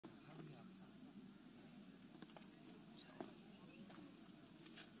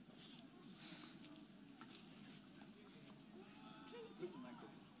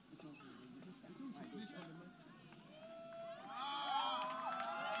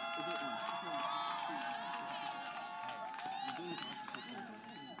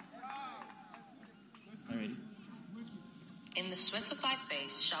In the sweat of thy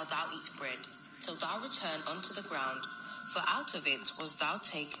face shalt thou eat bread, till thou return unto the ground. For out of it was thou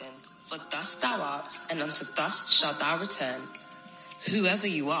taken, for dust thou art, and unto dust shalt thou return. Whoever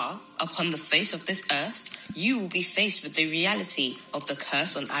you are, upon the face of this earth, you will be faced with the reality of the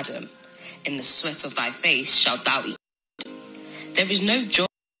curse on Adam. In the sweat of thy face shalt thou eat. There is no joy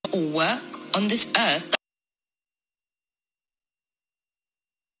or work on this earth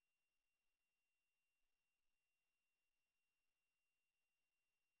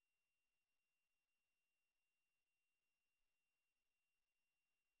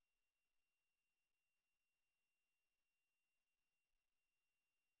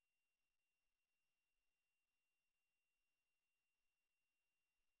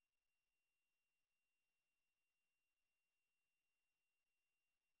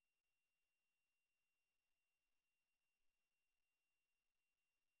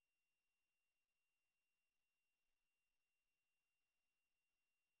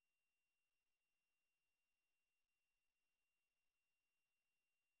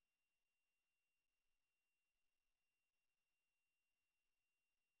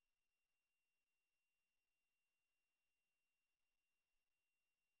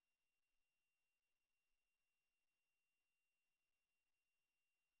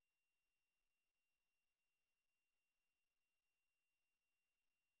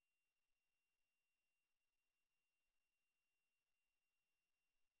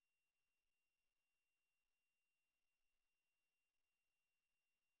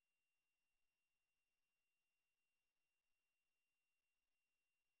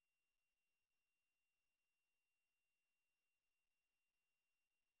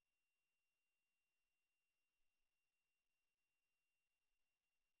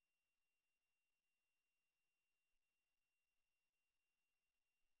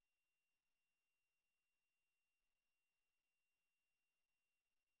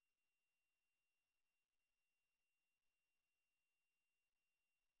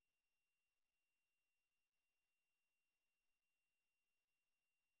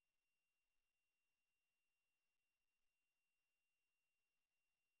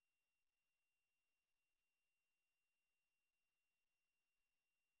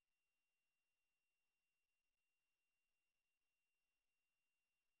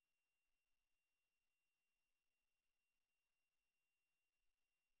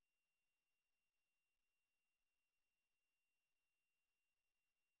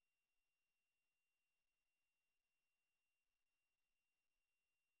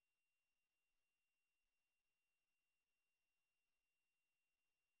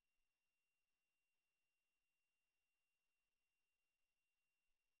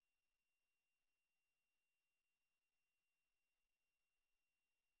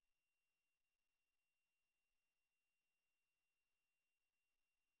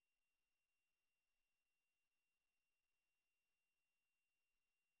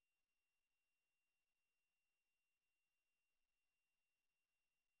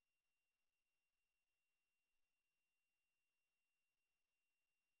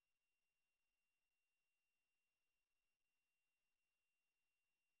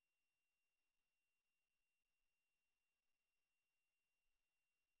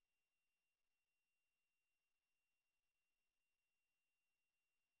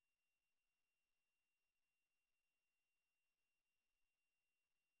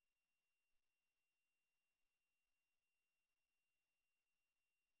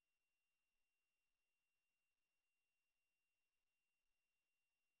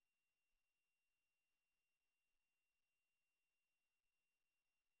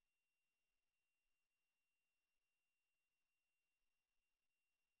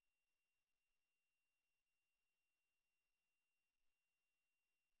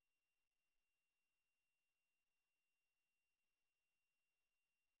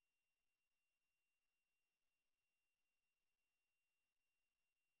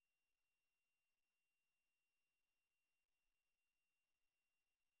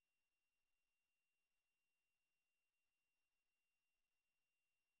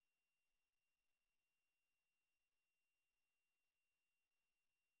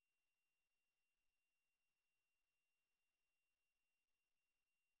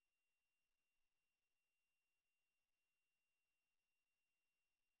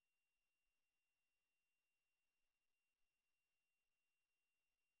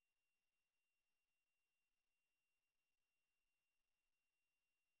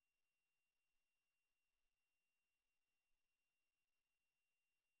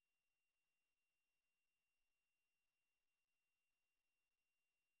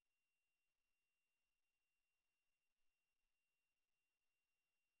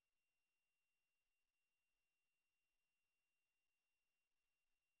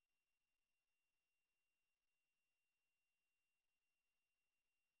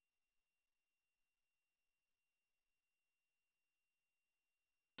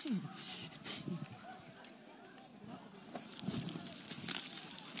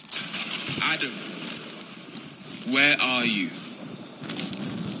Adam, where are you?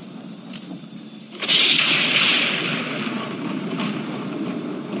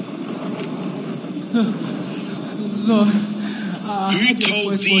 Lord, who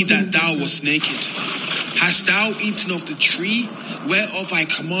told thee that thou wast naked? Hast thou eaten of the tree whereof I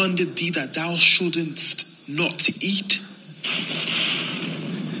commanded thee that thou shouldest not eat?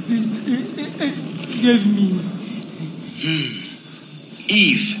 Give me.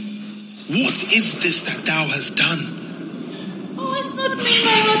 Eve, what is this that thou hast done? Oh, it's not me,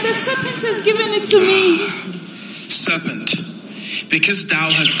 my Lord. The serpent has given it to me. Serpent, because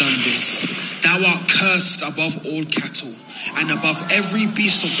thou hast done this, thou art cursed above all cattle, and above every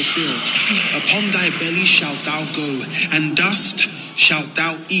beast of the field. Upon thy belly shalt thou go, and dust shalt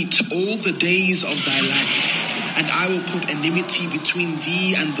thou eat all the days of thy life. And I will put enmity between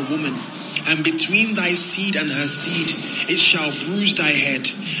thee and the woman, and between thy seed and her seed. It shall bruise thy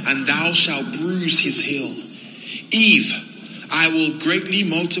head, and thou shalt bruise his heel. Eve, I will greatly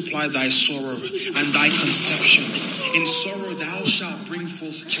multiply thy sorrow and thy conception. In sorrow thou shalt bring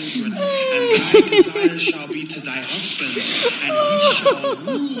forth children, and thy desire shall be to thy husband, and he shall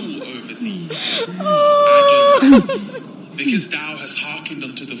rule over thee. Adam, because thou hast hearkened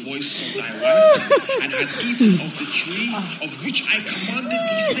unto the voice of thy wife, and hast eaten of the tree of which I commanded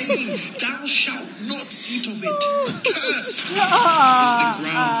thee, saying, thou shalt not eat of it. Cursed is the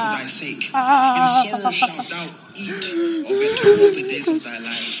ground for thy sake. In sorrow shalt thou eat of it all the days of thy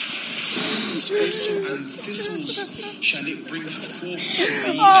life. Thorns also and thistles shall it bring forth to thee,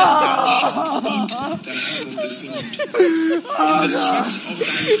 and thou shalt eat the herb of the field. In the sweat of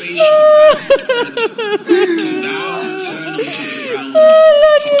thy face shalt thou eat bread, till thou return unto the ground.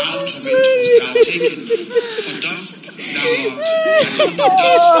 For out of it wast thou taken. For dust thou art, and unto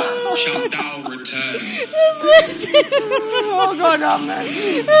dust shalt thou return. Oh God, have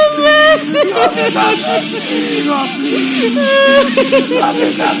mercy. Mercy. God, have mercy. God, please. God,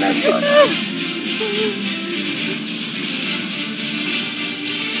 have mercy.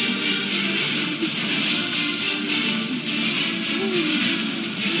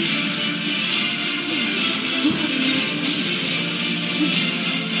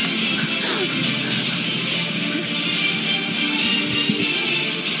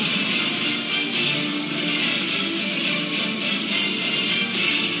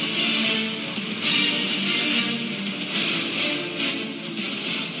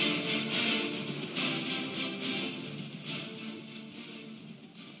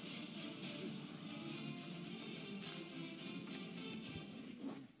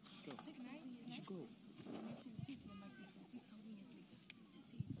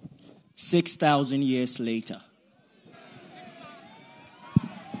 6,000 years later.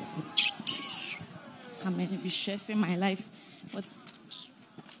 I'm going to be stressing my life. What?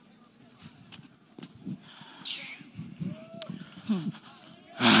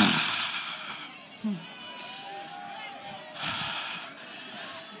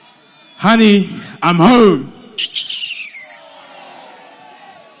 Honey, I'm home.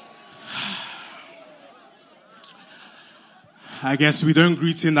 I guess we don't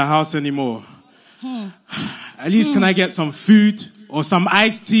greet in the house anymore. At least can I get some food or some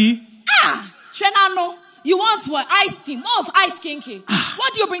iced tea? Shenano, you want what? Iced tea. More of ice kinky.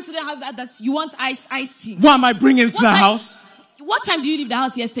 What do you bring to the house that you want iced tea? What am I bringing to the house? What time did you leave the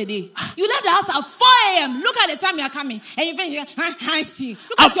house yesterday? You left the house at 4 a.m. Look at the time you are coming. And you think, iced tea.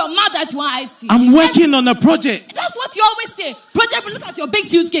 Look at your mouth that you want iced tea. I'm working on a project. That's what you always say. Project, look at your big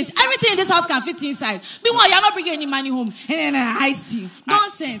suitcase. Everything in this house can fit inside. Meanwhile, you're not bringing any money home. And then iced tea.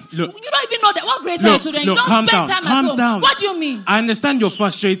 Nonsense. Look, you don't even know that. What grades are your children? You don't spend time at home. Down. What do you mean? I understand you're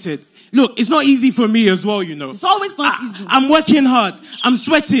frustrated. Look, it's not easy for me as well, you know. It's always not easy. I'm working hard. I'm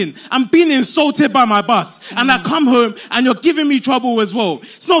sweating. I'm being insulted by my boss. And I come home and you're giving me trouble as well.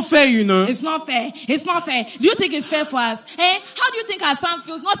 It's not fair, you know. It's not fair. It's not fair. Do you think it's fair for us? How do you think our son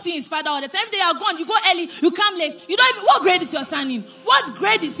feels not seeing his father all the time? Every day you are gone, you go early, you come late. You don't even, what grade is your son in? What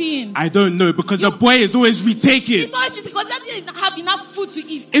grade is he in? I don't know because the boy is always retaking. He's always retaking because he doesn't have enough food to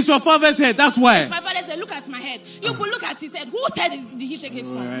eat. It's your father's head, that's why. My father said, look at my head. You could look at his head. Whose head did he take his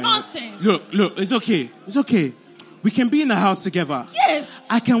from? Nonsense. Look, it's okay. It's okay. We can be in the house together. Yes.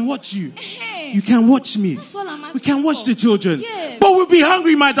 I can watch you. You can watch me. That's all I'm asking. We can watch the children. Yes. But we'll be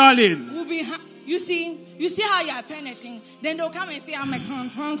hungry, my darling. We'll be You see how you are turning. Then they'll come and say, I'm a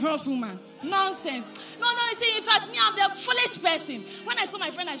cantankerous woman. Nonsense. No, you see, in fact, me, I'm the foolish person. When I told my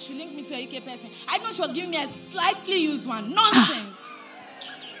friend that she linked me to a UK person, I know she was giving me a slightly used one. Nonsense.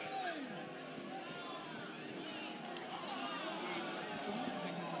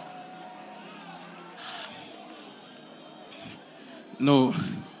 No.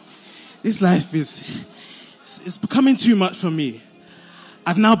 This life it's becoming too much for me.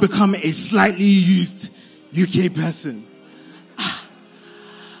 I've now become a slightly used UK person.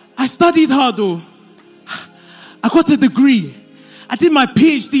 I studied hard though. I got a degree. I did my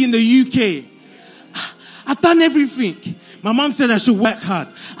PhD in the UK. I've done everything. My mom said I should work hard.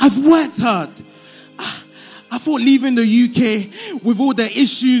 I've worked hard. I thought leaving the UK with all the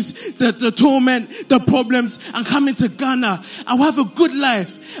issues, the torment, the problems, and coming to Ghana, I'll have a good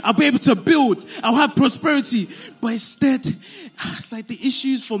life. I'll be able to build. I'll have prosperity. But instead, it's like the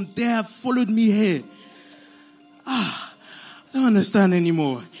issues from there have followed me here. I don't understand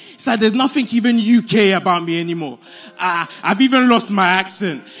anymore. It's like there's nothing even UK about me anymore. I've even lost my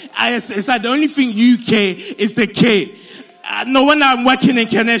accent. It's like the only thing UK is the K. No, when I'm working in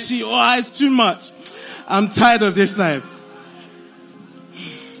Keneshi, it's too much. I'm tired of this life.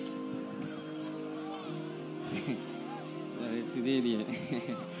 Sorry, today, dear.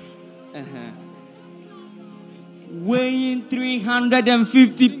 Weighing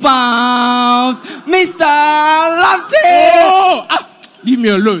 350 pounds, Mr. Latte! Leave me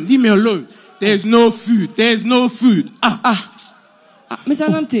alone. There's no food. Mr.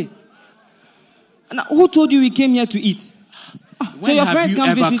 Lamptey, who told you we came here to eat? When your have friends you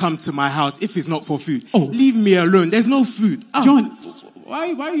ever come to my house if it's not for food? Leave me alone. There's no food. John,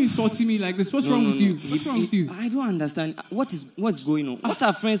 why are you insulting me like this? What's wrong with you? What's wrong with you? I don't understand. What's going on? What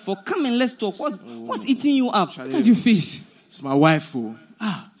are friends for? Come and let's talk. What's eating you up? Look at your face. It's my wife,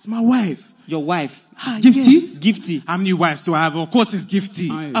 it's my wife. Your wife? Gifty? Yes. Gifty. How many wives do I have? Of course it's Gifty.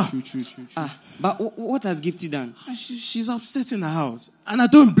 True. But what has Gifty done? She's upset in the house. And I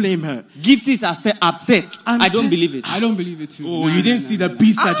don't blame her. Gifty is upset. I don't believe it. I don't believe it too. You didn't see the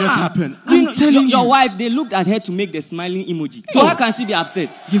beast that just happened. I'm telling you. Your wife, they looked at her to make the smiling emoji. So how can she be upset?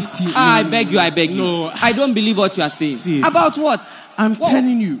 Gifty. I beg you. No. I don't believe what you are saying. See, about what? I'm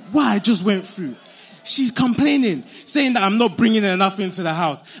telling you what I just went through. She's complaining, saying that I'm not bringing enough into the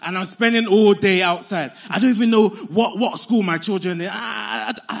house and I'm spending all day outside. I don't even know what school my children are in.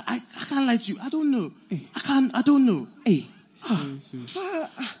 I can't lie to you. I don't know. I don't know. Hey.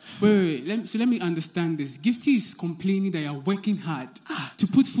 Wait. Let me understand this. Gifty is complaining that you're working hard to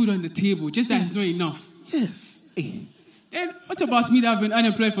put food on the table, just that it's not enough. Yes. Hey. Then what about me that have been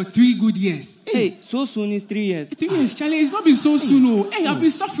unemployed for 3 good years? Hey, so soon is 3 years. 3 years, Charlie. It's not been so soon. Hey, I've been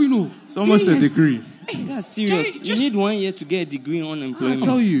suffering. It's almost a degree. Hey, that's serious. You need 1 year to get a degree on unemployment. I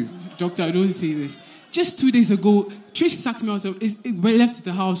tell you. Doctor, I don't say this. Just 2 days ago, Trish sacked me out of... We left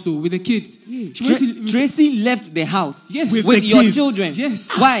the house with the kids. Tracy left the house? Yes. With your children? Yes.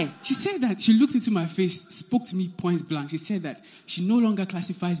 Why? She said that she looked into my face, spoke to me point blank. She said that she no longer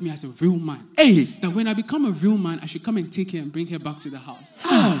classifies me as a real man. Hey. That when I become a real man, I should come and take her and bring her back to the house.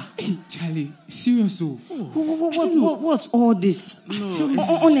 Hey, Charlie, serious. What's all this?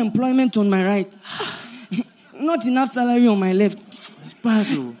 No, unemployment on my right. Not enough salary on my left. It's bad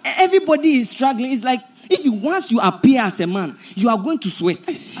though. Everybody is struggling. It's like once you appear as a man, you are going to sweat.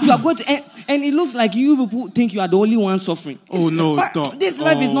 You are going to, and it looks like you people think you are the only one suffering. Oh no, but Doc. This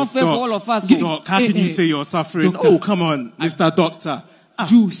life is not fair Doc, for all of us. Doc, how can you say you're suffering? Doctor. Oh, come on, Mr. Doctor.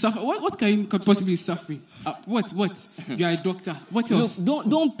 You suffer. What can you possibly suffering? What? You are a doctor. What else? Look,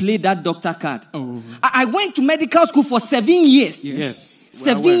 don't play that doctor card. Oh. I went to medical school for 7 years. Yes.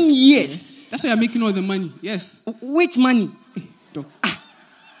 7 years. Yes. That's why you're making all the money. Yes. Which money? Doc.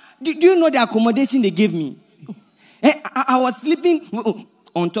 Do you know the accommodation they gave me? I was sleeping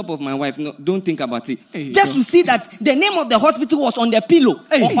on top of my wife. No, don't think about it. Hey, just to see that the name of the hospital was on the pillow.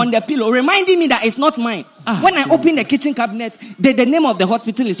 On the pillow, reminding me that it's not mine. When I open the kitchen cabinet, the name of the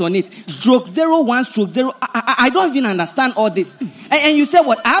hospital is on it. /01/0. I don't even understand all this. And you say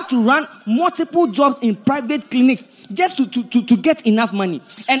what? I have to run multiple jobs in private clinics just to get enough money.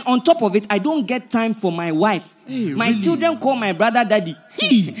 And on top of it, I don't get time for my wife. My children call my brother daddy.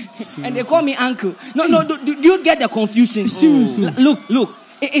 And they call me uncle. No, do you get the confusion? Seriously? Look.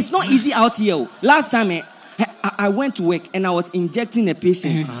 It's not easy out here. Last time I went to work and I was injecting a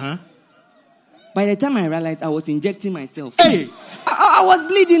patient. By the time I realized I was injecting myself, I was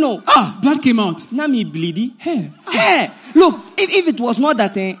bleeding. Blood came out. Now me bleeding. Hey. Look, if it was not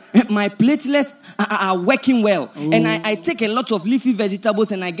that my platelets are working well, and I take a lot of leafy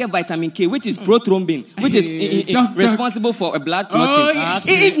vegetables and I get vitamin K, which is prothrombin, which is responsible for a blood clotting. Yes.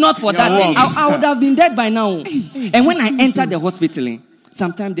 If not for that, I would have been dead by now. And when I entered the hospital,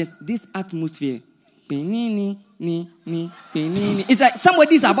 sometimes there's this atmosphere. It's like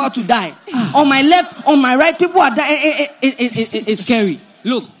somebody is about to die. On my left, on my right, people are dying. It's scary.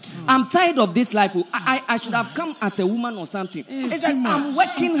 Look, I'm tired of this life. I should have come as a woman or something. It's like I'm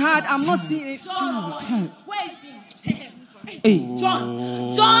working hard. I'm not seeing it. Where is he? Hey.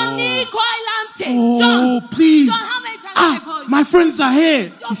 Johnny Coilante. Oh, please. John, how many times have I called you? My friends are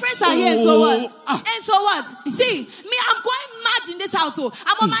here. Your friends are here, so what? And so what? See, me, I'm going mad in this household.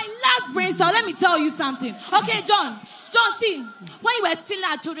 I'm on my last brain cell. Let me tell you something. Okay, John, see, when you were stealing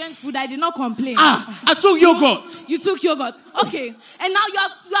our children's food, I did not complain. I took yogurt. You took yogurt. Okay. And now you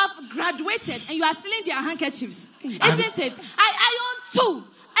have graduated and you are stealing their handkerchiefs. Isn't it? I own two.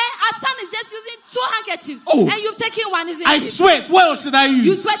 Our son is just using 2 handkerchiefs. And you've taken one, isn't it? I sweat. What else should I use?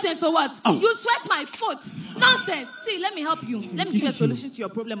 You sweat and so what? You sweat my foot. Nonsense. See, let me help you. Let me give you a solution to your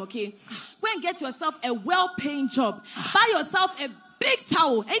problem, okay? Go and get yourself a well-paying job. Buy yourself a big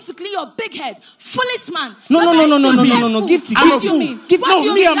towel and to clean your big head. Foolish man. No. Gifty. What do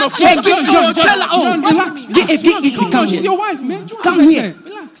you mean? I'm a friend. John, relax. Come She's your wife, man. Come here.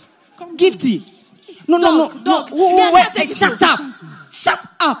 Relax. Gifty. No. Wait, shut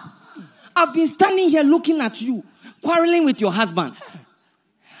up. I've been standing here looking at you, quarreling with your husband.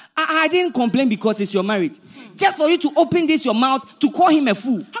 I didn't complain because it's your marriage. Just for you to open your mouth to call him a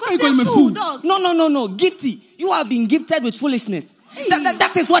fool. How can you call him a fool? No. Gifty, you have been gifted with foolishness.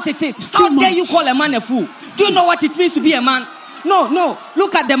 That is what it is. How dare you call a man a fool? Do you know what it means to be a man? No.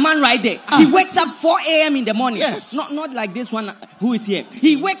 Look at the man right there. He wakes up 4 a.m. in the morning. Yes. Not like this one who is here.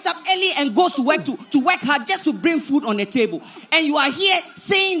 He wakes up early and goes to work to work hard just to bring food on the table. And you are here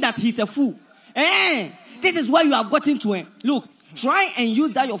saying that he's a fool. This is where you have gotten to. Look, try and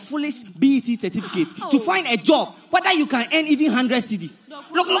use that your foolish BEC certificate to find a job. Whether you can earn even 100 cedis.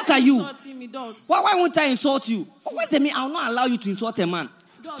 Look at you. Why won't I insult you? What's the mean? I'll not allow you to insult a man.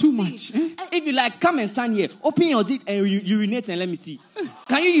 It's too much. If you like, come and stand here. Open your zip and urinate and let me see.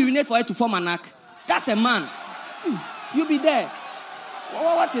 Can you urinate for it to form a knack? That's a man. You be there.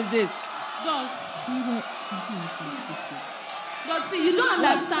 What is this? Dog, see, you don't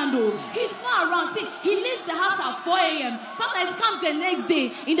understand, though. He's not around. See, he leaves the house at 4 a.m. Sometimes comes the next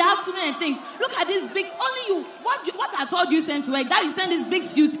day in the afternoon and things. Look at this big, only you. What I told you sent to work, that you send this big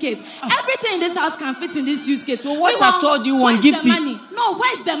suitcase. Everything in this house can fit in this suitcase. So what I told you on Gifty? No,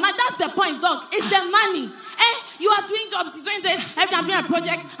 where's the money? That's the point, dog. It's the money. You are doing jobs, you're doing this, every time I'm doing a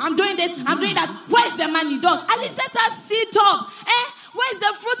project, I'm doing this, I'm doing that. Where's the money, dog? At least let us sit up. Where's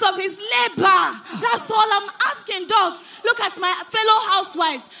the fruits of his labor? That's all I'm asking, dog. Look at my fellow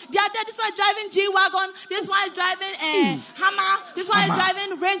housewives. They are there. This one is driving G-Wagon. This one is driving Hammer. This one is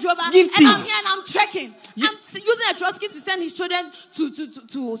driving Range Rover. Gifty. And I'm here and I'm trekking. I'm using a Trotsky to send his children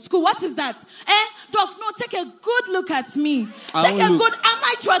to school. What is that? Dog, no, take a good look at me. Am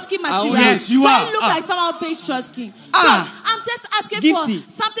I Trotsky material? Yes, you are. You look like someone who pays Trotsky. I'm just asking Gifty.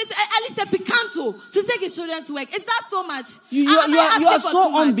 for something, at least a picanto, to take his children to work. Is that so much? You are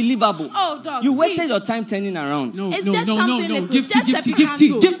so unbelievable. Oh, dog. You wasted your time turning around. No.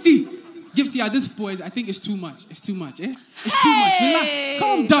 Gifty, at this point, I think it's too much. It's too much. It's too much. Relax.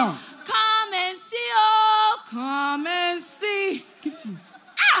 Calm down. Come and see, oh. Come and see. Gifty.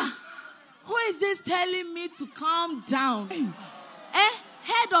 Who is this telling me to calm down?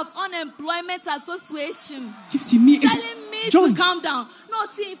 Head of Unemployment Association. Gifty, me. Telling me to calm down. No,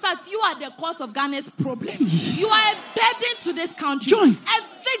 see, in fact, you are the cause of Ghana's problem. You are a burden to this country. John. A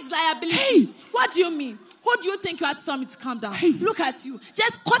fixed liability. What do you mean? Who do you think you are to tell me to calm down? Look at you.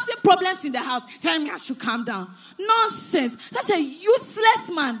 Just causing problems in the house. Telling me I should calm down. Nonsense. Such a useless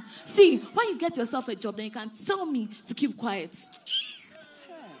man. See, when you get yourself a job, then you can tell me to keep quiet.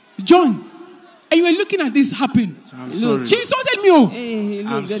 John, and you were looking at this happen. I'm sorry. She insulted me. Hey,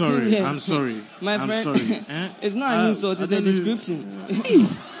 I'm sorry. My friend, I'm sorry. It's not an insult, it's a description.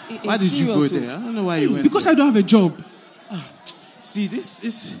 Why did you go there? I don't know why you went because there. I don't have a job. See,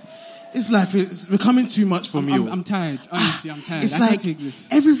 this life is becoming too much for me. I'm tired. Honestly, I'm tired. It's I like can't take this.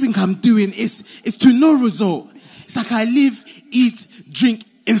 everything I'm doing is to no result. It's like I live, eat, drink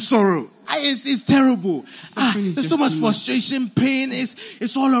in sorrow. It's terrible. There's so much frustration, pain.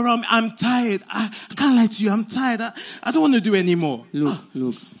 It's all around me. I'm tired. I can't lie to you. I'm tired. I don't want to do anymore. Look,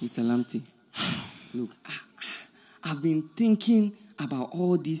 Mr. Lamptey. Look, I've been thinking about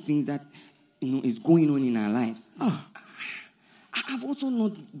all these things that is going on in our lives. I've also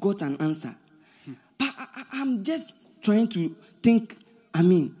not got an answer. But I'm just trying to think,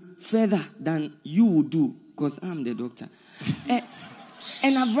 further than you would do, because I'm the doctor.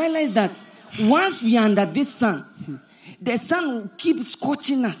 And I've realized that once we are under this sun, the sun will keep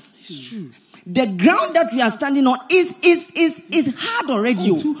scorching us. It's true. The ground that we are standing on is hard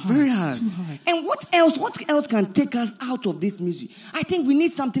already. Very hard. And what else can take us out of this misery? I think we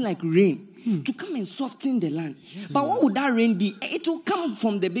need something like rain. To come and soften the land. Yes. But what would that rain be? It will come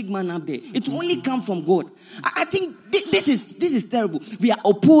from the big man up there. It will only come from God. I think This is terrible. We are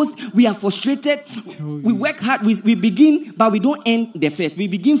opposed. We are frustrated. We work hard. We begin, but we don't end the first. We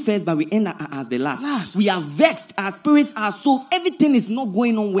begin first, but we end as the last. We are vexed. Our spirits, our souls, everything is not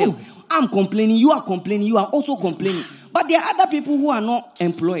going on well. I'm complaining. You are complaining. You are also complaining. But there are other people who are not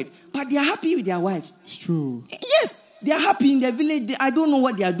employed, but they are happy with their wives. It's true. Yes. They are happy in their village. I don't know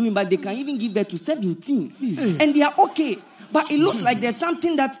what they are doing, but they can even give birth to 17. And they are okay. But it looks like there's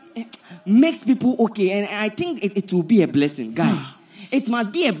something that makes people okay. And I think it will be a blessing, guys. It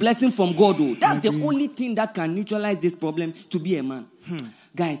must be a blessing from God. Oh. That's the only thing that can neutralize this problem, to be a man.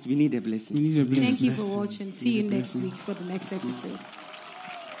 Guys, we need a blessing. Thank you for watching. See you next week for the next episode.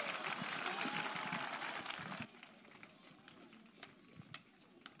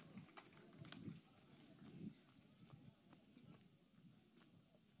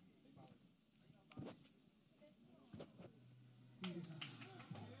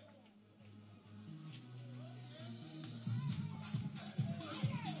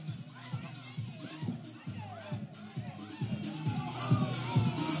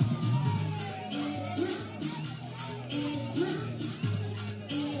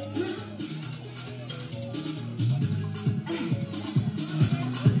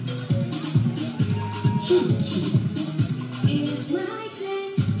 Choo, choo.